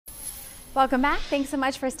Welcome back. Thanks so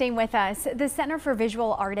much for staying with us. The Center for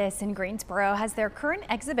Visual Artists in Greensboro has their current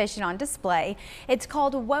exhibition on display. It's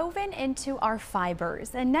called Woven into Our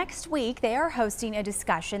Fibers. And next week, they are hosting a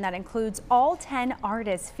discussion that includes all 10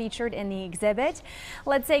 artists featured in the exhibit.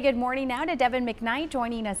 Let's say good morning now to Devin McKnight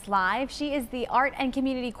joining us live. She is the Art and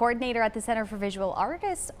Community Coordinator at the Center for Visual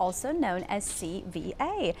Artists, also known as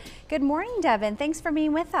CVA. Good morning, Devin. Thanks for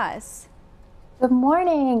being with us. Good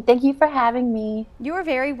morning. Thank you for having me. You are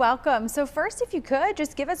very welcome. So first, if you could,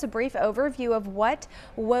 just give us a brief overview of what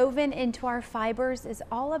Woven into Our Fibers is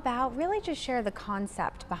all about. Really just share the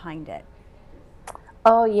concept behind it.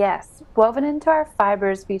 Oh yes, Woven into Our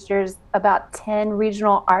Fibers features about 10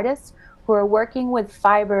 regional artists who are working with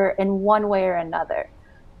fiber in one way or another.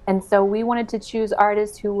 And so we wanted to choose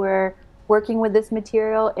artists who were working with this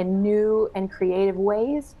material in new and creative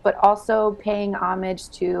ways, but also paying homage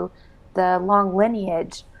to the long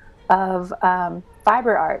lineage of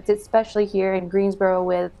fiber arts, especially here in Greensboro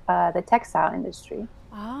with the textile industry.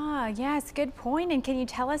 Ah, yes, good point. And can you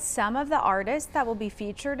tell us some of the artists that will be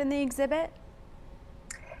featured in the exhibit?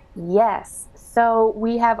 Yes, so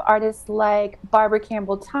we have artists like Barbara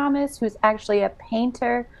Campbell Thomas, who's actually a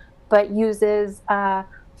painter, but uses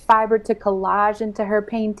fiber to collage into her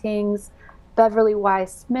paintings. Beverly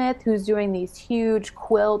Wise Smith, who's doing these huge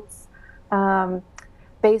quilts.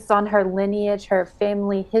 Based on her lineage, her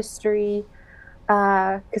family history.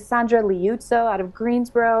 Cassandra Liuzzo out of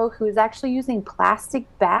Greensboro, who is actually using plastic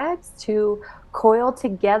bags to coil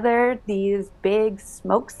together these big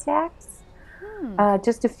smokestacks.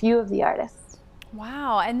 Just a few of the artists.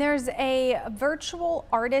 Wow, and there's a virtual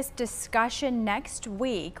artist discussion next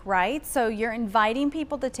week, right? So you're inviting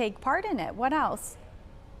people to take part in it. What else?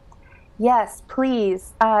 Yes,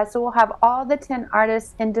 please. So we'll have all the 10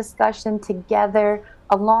 artists in discussion together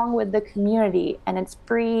along with the community, and it's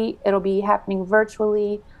free. It'll be happening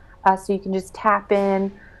virtually, so you can just tap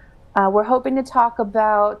in. We're hoping to talk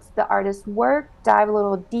about the artist's work, dive a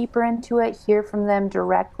little deeper into it, hear from them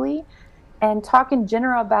directly, and talk in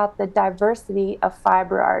general about the diversity of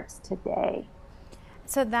fiber arts today.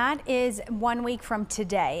 So that is 1 week from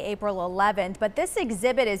today, April 11th, but this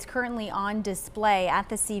exhibit is currently on display at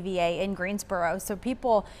the CVA in Greensboro. So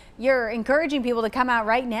you're encouraging people to come out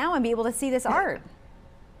right now and be able to see this art.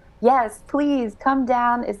 Yes, please come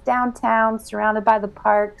down. It's downtown, surrounded by the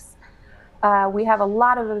parks. We have a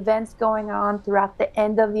lot of events going on throughout the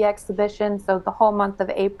end of the exhibition, so the whole month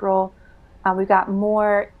of April. We've got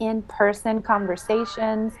more in-person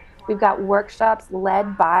conversations. We've got workshops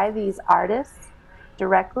led by these artists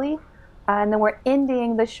directly. And then we're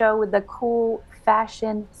ending the show with the cool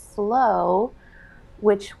Fashion Slow,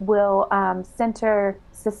 which will center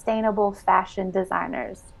sustainable fashion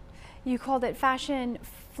designers. You called it Fashion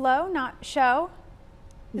Flow, not show?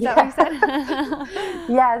 Is that what you said?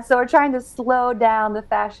 Yeah, so we're trying to slow down the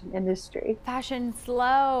fashion industry. Fashion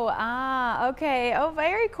slow. Ah, okay. Oh,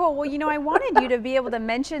 very cool. Well, I wanted you to be able to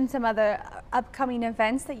mention some of the upcoming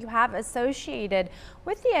events that you have associated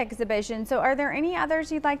with the exhibition. So are there any others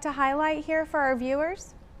you'd like to highlight here for our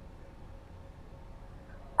viewers?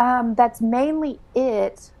 That's mainly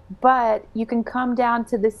it, but you can come down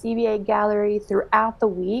to the CVA gallery throughout the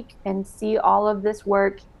week and see all of this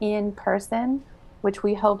work in person, which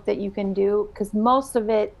we hope that you can do, because most of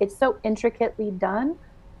it's so intricately done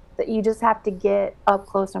that you just have to get up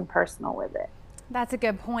close and personal with it. That's a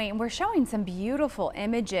good point. We're showing some beautiful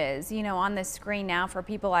images, on the screen now for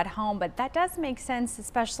people at home, but that does make sense,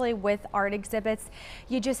 especially with art exhibits.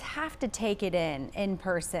 You just have to take it in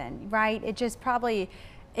person, right? It just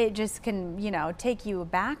can, take you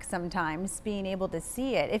back sometimes being able to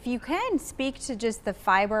see it. If you can speak to just the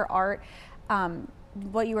fiber art,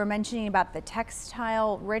 what you were mentioning about the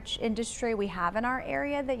textile rich industry we have in our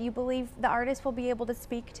area that you believe the artists will be able to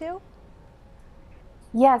speak to?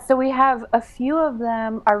 Yeah, so we have a few of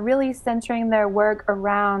them are really centering their work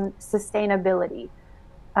around sustainability.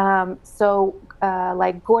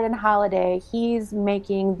 Like Gordon Holliday, he's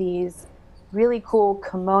making these really cool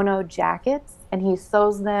kimono jackets and he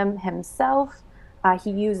sews them himself.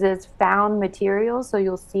 He uses found materials, so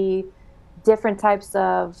you'll see different types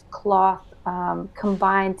of cloth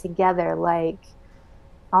combined together, like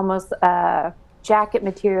almost jacket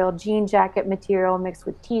material, jean jacket material mixed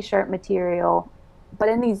with t-shirt material, but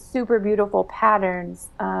in these super beautiful patterns.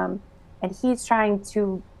 And he's trying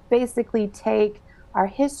to basically take our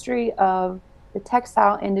history of the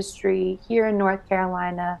textile industry here in North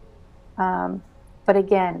Carolina, but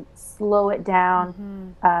again, slow it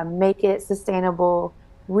down, make it sustainable,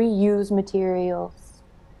 reuse materials.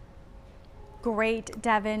 Great,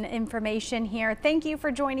 Devin, information here. Thank you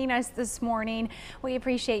for joining us this morning. We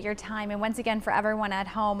appreciate your time. And once again, for everyone at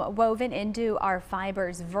home, Woven Into Our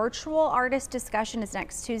Fibers virtual artist discussion is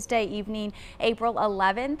next Tuesday evening, April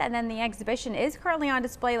 11th. And then the exhibition is currently on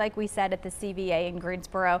display, like we said, at the CVA in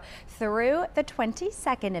Greensboro through the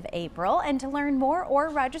 22nd of April. And to learn more or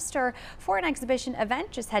register for an exhibition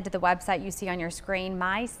event, just head to the website you see on your screen,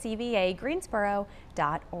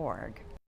 mycvagreensboro.org.